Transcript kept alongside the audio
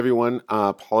Everyone,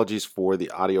 apologies for the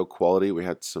audio quality. We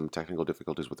had some technical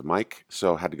difficulties with the mic,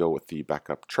 so had to go with the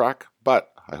backup track,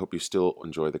 but I hope you still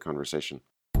enjoy the conversation.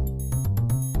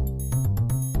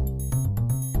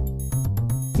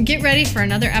 Get ready for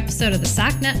another episode of the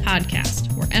SOCnet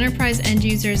podcast, where enterprise end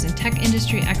users and tech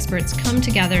industry experts come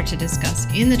together to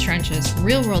discuss in the trenches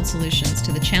real-world solutions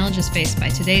to the challenges faced by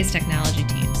today's technology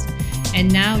teams.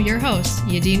 And now your hosts,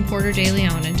 Yadine Porter de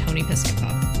Leon and Tony Piscopo.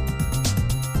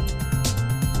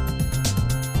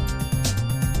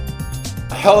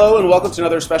 Hello and welcome to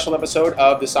another special episode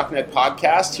of the SOCnet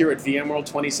podcast here at VMworld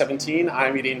 2017.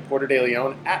 I'm Yadine Porter de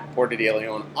Leon at Porter de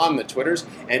Leon on the Twitters,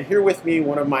 and here with me,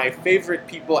 one of my favorite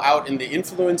people out in the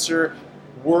influencer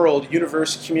world,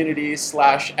 universe, community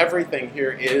 / everything here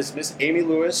is Miss Amy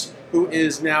Lewis, who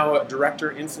is now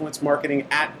Director Influence Marketing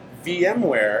at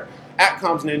VMware at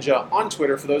Comms Ninja on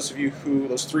Twitter. For those of you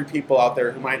those three people out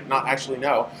there who might not actually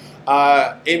know,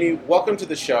 Amy, welcome to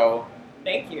the show.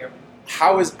 Thank you.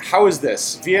 How is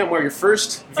this VMware? Your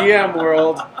first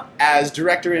VMworld as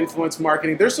Director Influence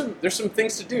Marketing. There's some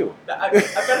things to do. I've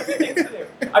got a few things to do.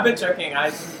 I've been joking.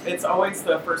 It's always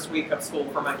the first week of school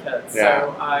for my kids,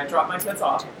 so I drop my kids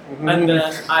off, and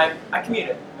then I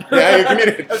commuted. Yeah, you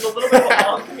commuted. It was a little bit of a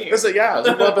long commute. It was a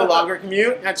little bit longer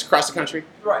commute. That's across the country.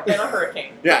 Right, and a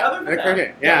hurricane. Yeah, other than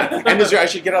hurricane. Yeah, and I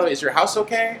should get out of it. Is your house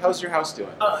okay? How's your house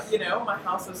doing? My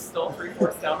house is still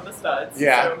 3/4 down to the studs.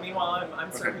 Yeah. So meanwhile,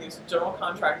 I'm serving as general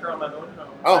contractor on my own home.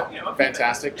 Oh, so,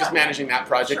 fantastic! Just managing that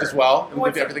project Sure. as well, and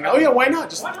with everything. Oh yeah, why not?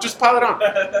 Just pile it on.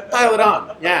 Pile it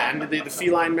on. Yeah, and the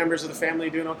feline members of the family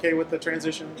doing okay with the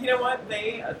transition. You know what?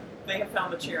 They have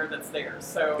found the chair that's theirs,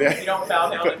 so you don't bow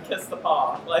down and kiss the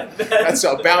paw like that. That's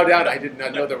a bow down. I did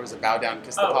not know there was a bow down and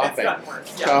kiss the paw it's thing. Gotten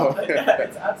worse. Yeah. Oh,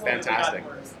 It's absolutely fantastic.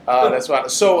 gotten worse. That's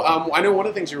what. So I know one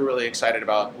of the things you were really excited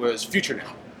about was Future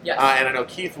Now. Yes. And I know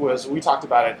Keith we talked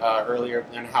about it earlier,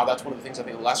 and how that's one of the things I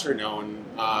think lesser known,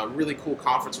 really cool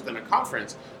conference within a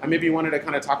conference. And maybe you wanted to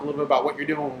kind of talk a little bit about what you're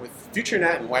doing with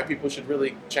FutureNet and why people should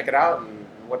really check it out and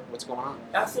what's going on.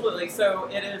 Absolutely. So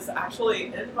it is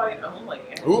actually invite only.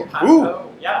 Ooh.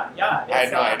 Oh, yeah. I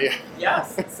had no idea.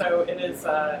 Yes. So it is,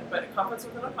 but a conference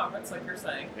within a conference, like you're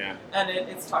saying. Yeah. And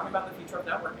it's talking about the future of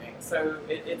networking. So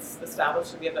it's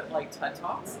established to be a bit like TED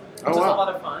Talks, which Oh, is wow. a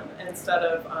lot of fun. And instead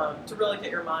of, to really get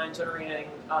your mind generating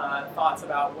thoughts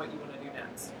about what you want to do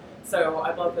next. So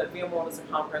I love that VMworld as a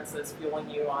conference is fueling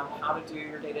you on how to do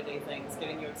your day-to-day things,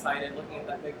 getting you excited, looking at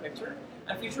that big picture.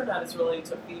 And FutureNet is really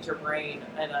to feed your brain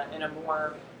in a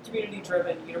more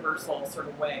community-driven, universal sort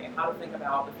of way, how to think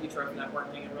about the future of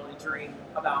networking and really dream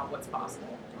about what's possible.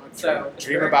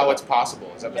 Dream about what's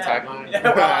possible. Is that the tagline? Yeah,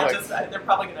 well, they're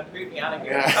probably going to boot me out of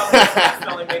here. Yeah. I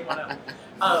accidentally made one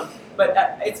up.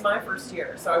 But it's my first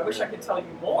year, so I wish I could tell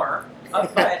you more.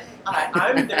 But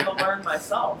I'm there to learn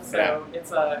myself, so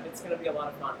it's going to be a lot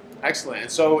of fun. Excellent.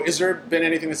 And so, has there been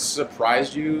anything that's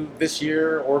surprised you this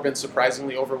year, or been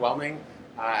surprisingly overwhelming?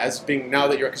 As being now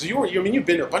that you've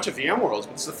been to a bunch of VMworlds,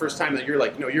 but it's the first time that you're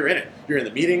like, you're in it. You're in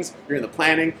the meetings, you're in the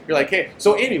planning. You're like, hey,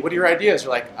 so Amy, what are your ideas?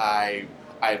 You're like, I'm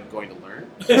going to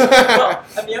learn. Well,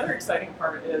 and the other exciting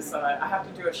part is I have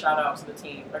to do a shout out to the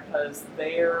team because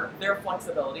their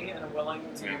flexibility and are willing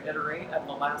to iterate at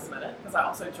the last minute. Because I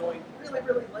also joined really,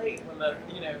 really late when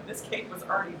this cake was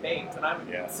already baked, and I'm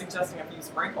suggesting a few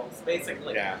sprinkles,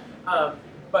 basically. Yeah.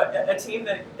 But a team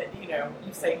that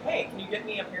you say, hey, can you get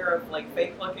me a pair of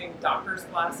fake-looking doctor's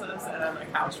glasses and a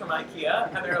couch from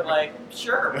IKEA? And they're like,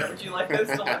 sure. Where would you like those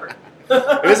delivered?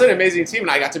 It is an amazing team,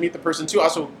 and I got to meet the person too.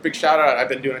 Also, big shout out. I've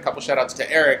been doing a couple shout outs to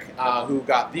Eric, who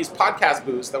got these podcast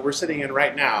booths that we're sitting in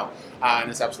right now, and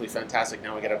it's absolutely fantastic.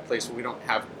 Now we get a place where we don't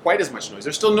have quite as much noise.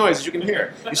 There's still noise, as you can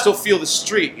hear. You still feel the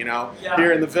street,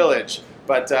 here in the village.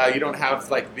 But you don't have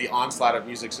the onslaught of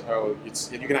music. So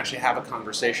you can actually have a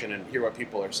conversation and hear what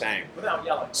people are saying without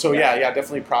yelling. So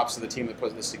definitely props to the team that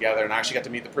put this together. And I actually got to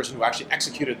meet the person who actually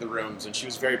executed the rooms, and she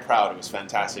was very proud. It was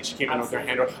fantastic. She came in with her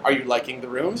hand. Are you liking the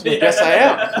rooms? Yes, I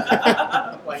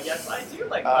am. Well, yes, I do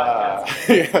like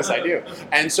podcasts. Yes, I do.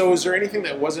 And so, is there anything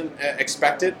that wasn't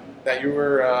expected that you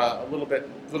were a little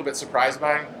bit surprised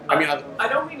by? I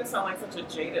don't mean to sound like such a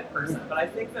jaded person, but I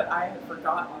think that I had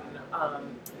forgotten.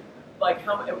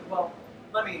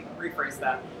 Let me rephrase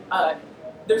that.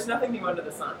 There's nothing new under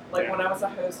the sun. When I was a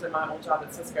host in my old job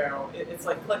at Cisco, it's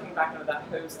like clicking back into that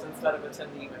host instead of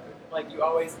attendee mode. You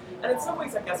always, and in some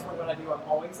ways, I guess for what I do, I'm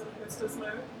always in hostess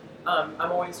mode.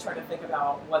 I'm always trying to think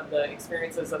about what the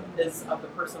experience is of the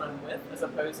person I'm with, as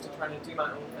opposed to trying to do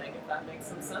my own thing, if that makes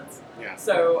some sense. Yeah.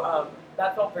 So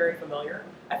that felt very familiar.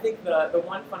 I think the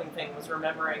one funny thing was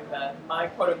remembering that my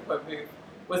quote-unquote booth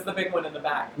was the big one in the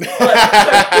back.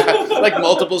 Like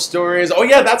multiple stories. Oh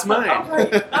yeah, that's mine. Oh,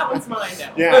 right. That one's mine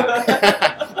now.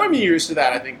 Yeah. I mean, you're used to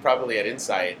that. I think probably at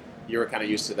Insight, you were kind of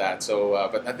used to that. So,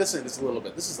 but at this end, it's a little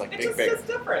bit. This is like big. It's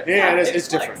different. Yeah, it's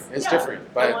different. It's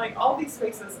different. But and like all these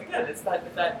spaces, again, it's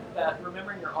that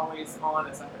remembering you're always on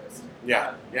as a host.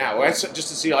 Yeah. Well, just to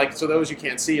see, like, so those you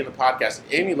can't see in the podcast,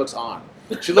 Amy looks on.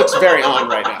 She looks very on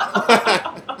right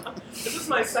now. This is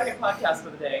my second podcast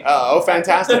of the day. Oh,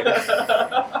 fantastic.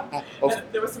 And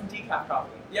there was some decaf coffee.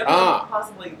 The other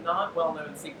possibly not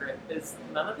well-known secret is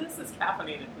none of this is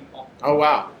caffeinated, people. Oh,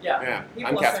 wow. Yeah.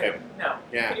 I'm caffeinated. No.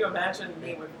 Yeah. Can you imagine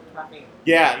me with caffeine?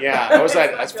 Yeah. I was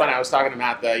like, that's funny. I was talking to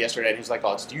Matt yesterday, and he was like,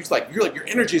 "Oh, it's like your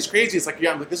energy is crazy." It's like,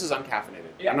 yeah, I'm like, this is uncaffeinated.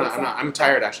 Yeah, I'm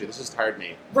tired actually. This has tired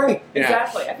me. Right. Yeah.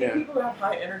 Exactly. I think people who have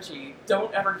high energy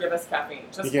don't ever give us caffeine.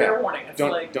 Just fair warning. It's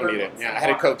don't need it. Yeah, I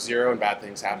had a Coke Zero, and bad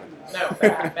things happened. No,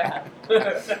 bad.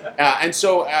 And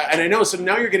so, and I know, so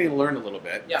now you're getting to learn a little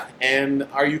bit. Yeah. And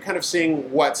are you kind of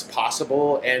seeing what's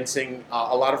possible and seeing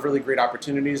a lot of really great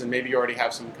opportunities, and maybe you already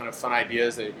have some kind of fun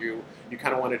ideas that you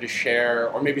kind of wanted to share,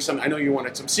 or maybe I know you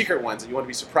wanted some secret ones that you want to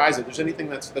be surprised at. There's anything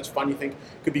that's fun you think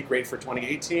could be great for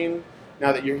 2018?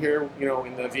 Now that you're here,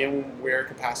 in the VMware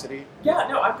capacity? Yeah,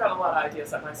 no, I've got a lot of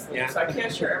ideas up my sleeve, so I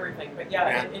can't share everything. But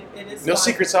it is. No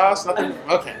secret sauce, nothing.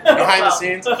 Okay, behind the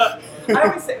scenes. I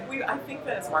always say I think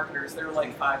that as marketers, there are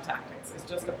like 5 tactics. It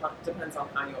just depends on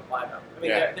how you apply them. I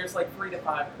mean, there's like 3 to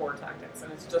 5 core tactics,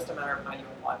 and it's just a matter of how you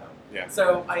apply them. Yeah.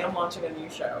 So I am launching a new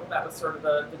show. That was sort of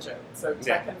the joke. So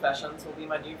Tech Confessions will be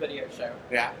my new video show.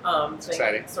 Yeah.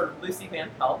 Exciting. Sort of Lucy Van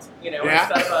Pelt,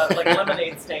 instead of a like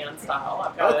lemonade stand style.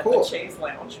 I've got a chaise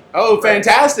lounge. Oh,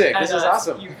 fantastic! And, this is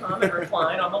awesome. You come and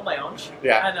recline on the lounge.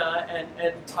 Yeah.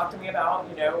 And talk to me about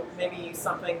maybe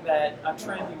something that a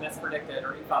trend you mispredicted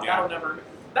or you thought that'll never.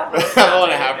 I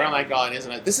want to have. I'm like, oh, isn't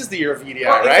it? This is the year of EDI,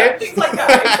 right? Things like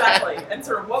that, exactly. And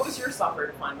sort of, what was your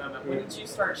software-defined moment? When did you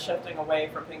start shifting away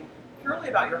from thinking purely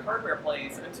about your hardware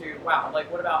plays into, wow,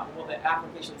 like what about the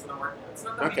applications in the market? It's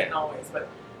not that we didn't always, but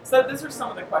so those are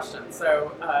some of the questions.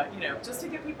 So just to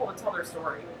get people to tell their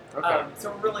story. Okay.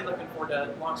 So we're really looking forward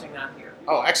to launching that here.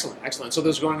 Oh, excellent. So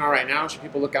those are going on right now. Should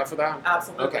people look out for that?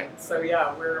 Absolutely. Okay. So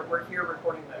we're here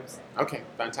recording those. Okay,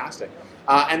 fantastic.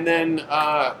 And then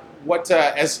what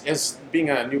as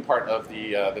being a new part of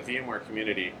the VMware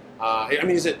community, I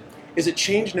mean, is it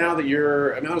changed now that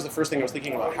you're? I mean, that was the first thing I was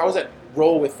thinking about. How has that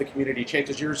role with the community changed?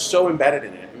 Because you're so embedded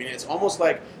in it. I mean, it's almost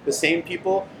like the same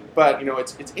people, but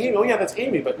it's Amy. Oh yeah, that's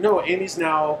Amy. But no, Amy's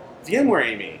now VMware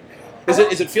Amy. Does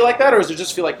it feel like that, or does it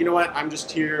just feel like, I'm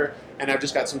just here and I've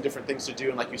just got some different things to do,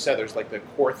 and like you said, there's like the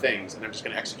core things, and I'm just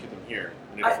going to execute them here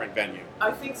in a different venue?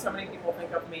 I think so many people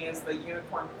think of me as the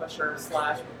unicorn pusher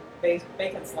 /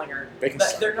 bacon slinger.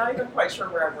 They're not even quite sure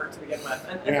where I work to begin with,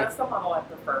 and that's the model I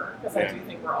prefer, because I do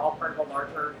think we're all part of a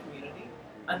larger community,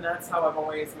 and that's how I've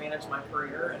always managed my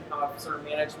career and how I've sort of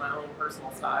managed my own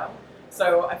personal style.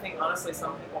 So I think honestly,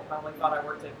 some people probably thought I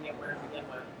worked at VMware to begin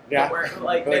with. Yeah.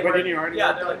 Like didn't you already?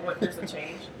 Yeah, they're like, what? There's a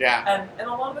change. Yeah. And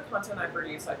a lot of the content I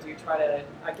produce, I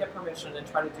get permission and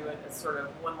try to do it as sort of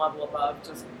one level above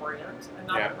just brand, and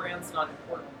not the brand's not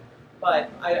important. But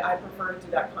I prefer to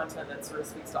do that content that sort of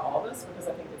speaks to all of us, because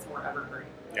I think it's more evergreen.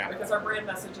 Yeah. Because our brand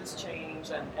messages change,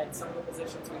 and some of the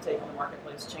positions we take in the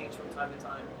marketplace change from time to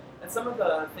time. And some of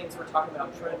the things we're talking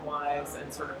about trend-wise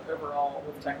and sort of overall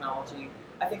with technology,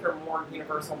 I think are more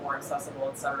universal, more accessible,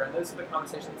 et cetera. And those are the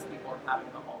conversations people are having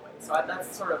in the hallway. So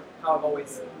that's sort of how I've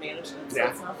always managed it. So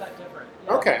it's not that different.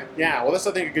 Yeah. Okay. Yeah. Well, that's,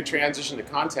 I think, a good transition to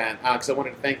content, because I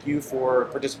wanted to thank you for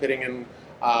participating in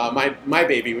my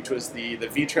baby, which was the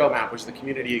V-Trail map, which is the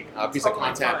community piece of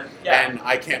content. Yeah. And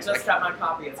I can't. I just got my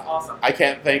copy. It's awesome. I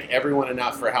can't thank everyone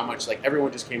enough for how much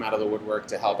everyone just came out of the woodwork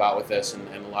to help out with this, and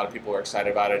a lot of people are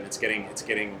excited about it. And it's getting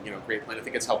great. And I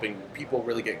think it's helping people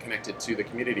really get connected to the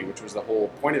community, which was the whole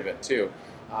point of it too.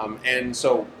 And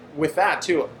so with that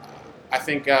too, I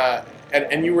think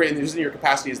and you were in your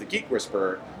capacity as the Geek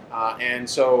Whisperer. And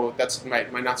so that's my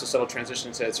not so subtle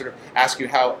transition to sort of ask you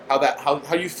how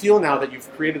you feel now that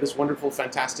you've created this wonderful,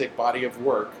 fantastic body of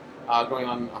work, going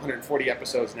on 140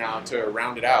 episodes now to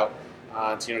round it out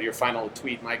to your final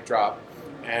tweet mic drop,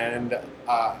 and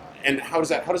how does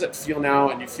that feel now?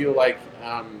 And you feel like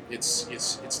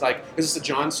it's like, is this a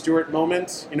Jon Stewart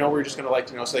moment? Where you're just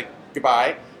gonna say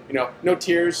goodbye. No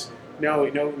tears,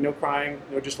 no crying,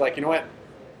 just like, you know what.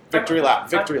 Victory lap.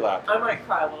 I might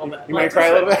cry a little bit. You might cry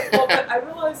a little bit? Well, but I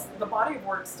realize the body of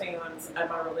work stands, and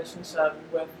my relationship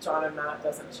with John and Matt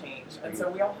doesn't change. And so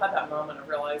we all had that moment of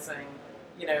realizing,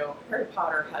 Harry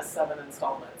Potter has 7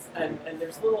 installments, and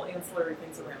there's little ancillary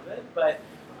things around it, but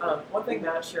One thing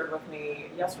Matt shared with me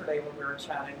yesterday when we were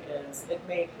chatting is it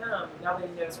made him, now that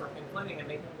he knows we're concluding, it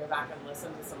made him go back and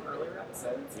listen to some earlier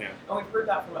episodes. Yeah. And we've heard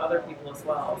that from other people as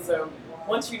well. So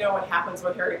once you know what happens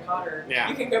with Harry Potter, Yeah.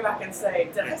 you can go back and say,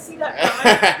 did I see that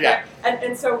coming? Yeah.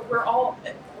 And so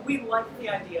we liked the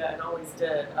idea and always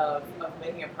did of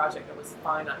making a project that was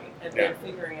finite and then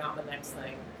figuring out the next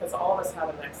thing, because all of us have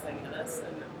a next thing in us,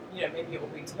 and maybe it will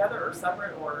be together or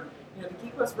separate, or the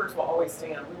Geek Whisperers will always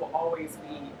stand. We will always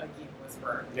be a Geek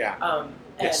Whisperer. Yeah.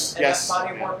 And that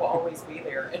body of work will always be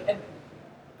there. And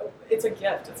it's a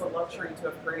gift. It's a luxury to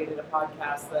have created a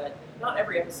podcast that not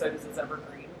every episode is as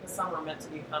evergreen, because some are meant to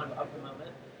be kind of the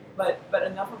moment. But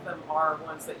enough of them are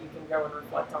ones that you can go and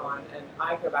reflect on, and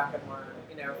I go back and learn,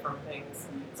 from things.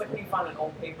 It's like when you find an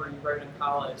old paper you wrote in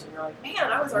college, and you're like,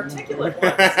 man, I was articulate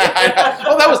once.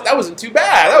 Oh, that wasn't too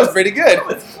bad. That was pretty good. That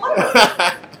was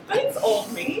clever. Thanks,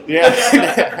 old me.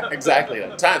 Yeah, exactly.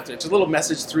 Time. It's a little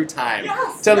message through time,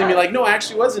 telling me like, no, I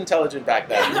actually was intelligent back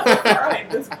then. Right.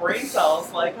 Those brain cells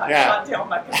got shot down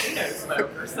by casino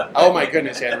smoke or something. Oh my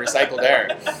goodness, you had recycled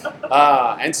air.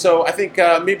 And so I think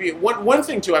maybe one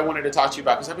thing too I wanted to talk to you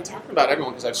about, because I've been talking about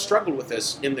everyone, because I've struggled with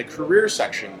this in the career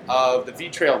section of the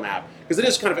V-Trail map, because it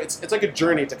is kind of it's like a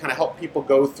journey to kind of help people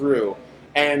go through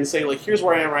and say, like, here's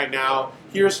where I am right now,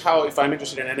 here's how, if I'm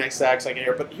interested in NXX, I can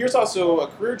hear, but here's also a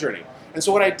career journey. And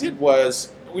so what I did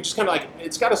was, we just kind of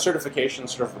it's got a certification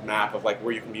sort of map of like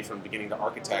where you can be from beginning to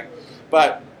architect,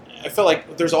 but I felt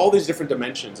like there's all these different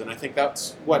dimensions, and I think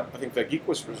that's what I think that Geek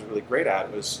Whisperers is really great at,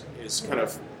 is kind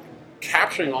of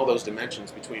capturing all those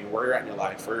dimensions between where you're at in your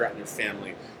life, where you're at in your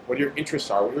family, what your interests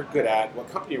are, what you're good at, what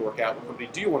company you work at, what company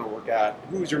do you want to work at,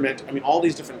 who's your mentor. I mean, all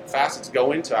these different facets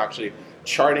go into actually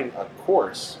charting a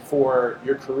course for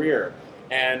your career.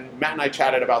 And Matt and I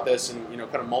chatted about this and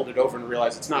kind of mulled it over and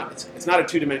realized it's not a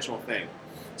two-dimensional thing.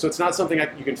 So it's not something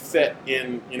that you can fit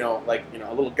in,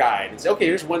 a little guide and say, okay,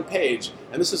 here's one page,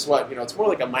 and this is what, it's more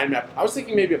like a mind map. I was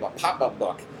thinking maybe of a pop-up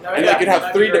book, and you'd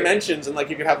have three dimensions, and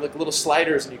you could have little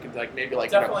sliders, and you could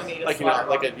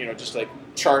just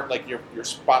chart your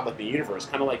spot like the universe,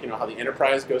 kind of like how the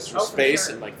Enterprise goes through space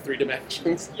in 3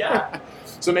 dimensions. Yeah.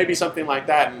 So maybe something like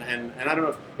that, and I don't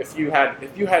know if you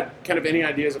had kind of any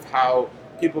ideas of how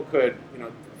people could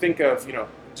think of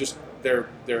just their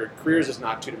careers as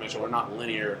not two-dimensional or not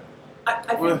linear.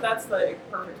 I think that's the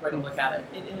perfect way to look at it.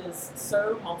 It is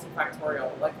so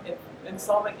multifactorial. Like, in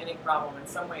solving any problem, in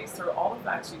some ways, throw all the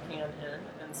facts you can in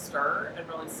and stir and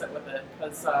really sit with it.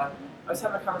 Because I was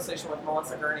having a conversation with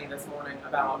Melissa Gurney this morning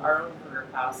about our own career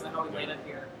paths and how we landed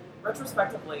here.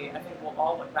 Retrospectively, I think we'll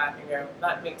all look back and go,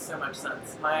 that makes so much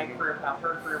sense. My career path,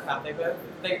 her career path,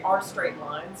 they are straight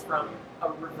lines from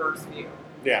a reverse view.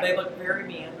 Yeah. They look very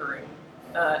meandering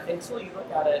until you look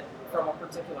at it from a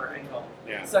particular angle.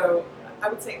 Yeah. So I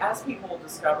would say, as people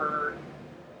discover,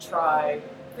 try,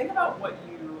 think about both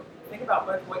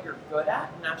what you're good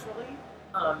at naturally,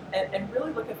 and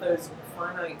really look at those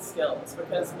finite skills,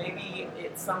 because maybe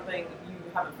it's something you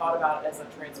haven't thought about as a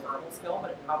transferable skill,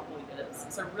 but it probably is.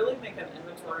 So really make an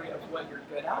inventory of what you're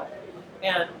good at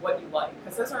and what you like,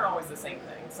 because those aren't always the same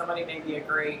thing. Somebody may be a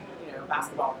great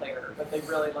basketball player, but they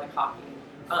really like hockey.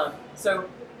 So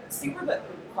see where the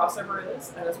crossover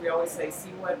is, and as we always say,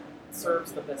 see what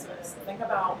serves the business. Think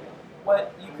about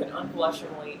what you could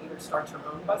unblushingly either start your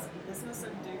own business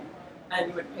and do, and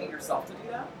you would pay yourself to do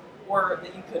that, or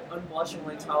that you could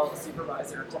unblushingly tell a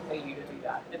supervisor to pay you to do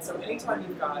that. And so anytime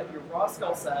you've got your raw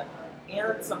skill set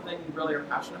and something you really are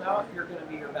passionate about, you're going to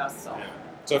be your best self. Yeah.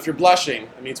 So if you're blushing,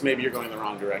 it means maybe you're going the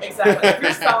wrong direction. Exactly. If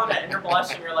you're selling it and you're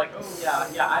blushing, you're like, oh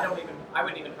yeah, I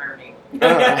wouldn't even hire me.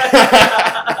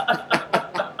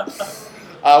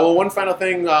 Well, one final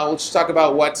thing, we'll just talk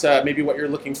about what you're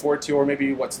looking forward to, or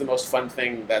maybe what's the most fun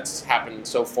thing that's happened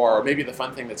so far, or maybe the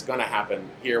fun thing that's going to happen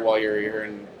here while you're here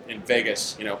in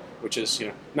Vegas, which is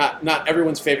not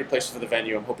everyone's favorite place for the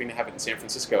venue. I'm hoping to have it in San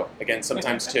Francisco again,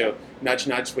 sometimes too. Nudge,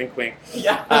 nudge, wink, wink.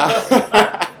 Yeah.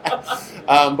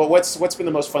 But what's been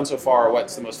the most fun so far? Or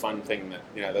what's the most fun thing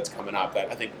that that's coming up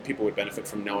that I think people would benefit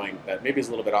from knowing that maybe is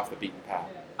a little bit off the beaten path?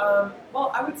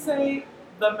 Well, I would say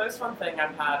the most fun thing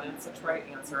I've had, and it's a trite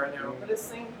answer, I know, but is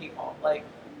seeing people. Like,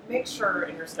 make sure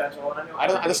in your schedule, and I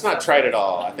know that's not trite at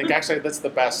all. I think actually that's the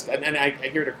best, and I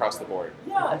hear it across the board.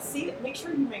 Yeah, make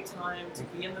sure you make time to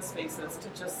be in the spaces, to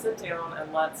just sit down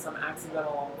and let some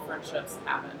accidental friendships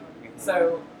happen.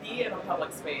 So be in a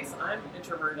public space. I'm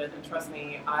introverted, and trust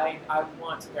me, I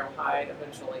want to go hide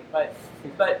eventually, but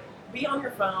be on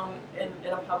your phone in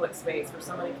a public space where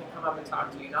somebody can come up and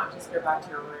talk to you, not just go back to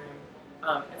your room.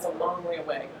 It's a long way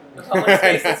away. The public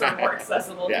spaces are more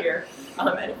accessible here.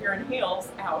 And if you're in heels,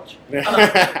 ouch.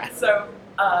 So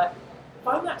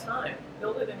find that time,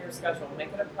 build it in your schedule,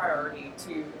 make it a priority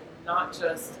to not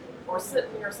just, or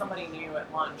sit near somebody new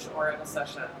at lunch or at a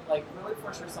session. Like, really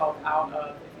force yourself out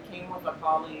of, if you came with a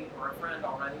colleague or a friend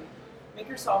already, make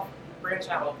yourself branch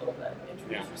out a little bit.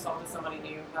 Introduce yourself to somebody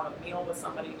new, have a meal with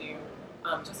somebody new.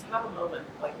 Just have a moment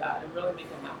like that and really make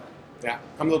it happen. Yeah,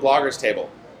 come to the bloggers table.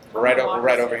 We're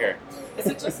right over here. Is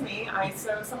it just me?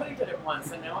 So somebody did it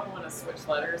once, and now I want to switch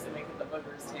letters and make it the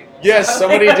boogers table. Yes,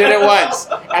 somebody did it once,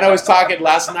 and I was talking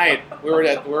last night. We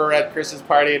were at Chris's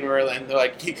party, and they're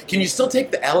like, "Can you still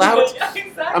take the L out?" Yeah,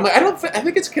 exactly. I'm like, I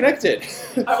think it's connected.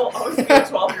 I will always be a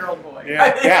 12-year-old boy.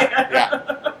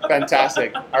 Yeah.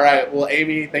 Fantastic. All right. Well,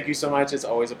 Amy, thank you so much. It's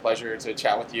always a pleasure to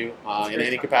chat with you in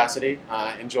any capacity.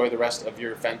 Enjoy the rest of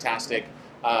your fantastic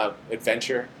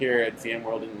adventure here at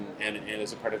VMworld and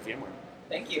as a part of VMware.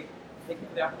 Thank you. Thank you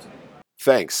for the opportunity.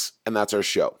 Thanks. And that's our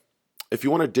show. If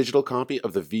you want a digital copy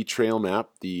of the vTrail map,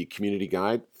 the community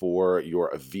guide for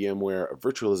your VMware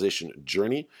virtualization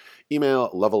journey, email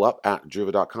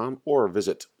levelup@druva.com or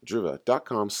visit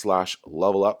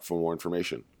druva.com/levelup for more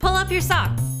information. Pull up your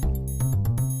socks.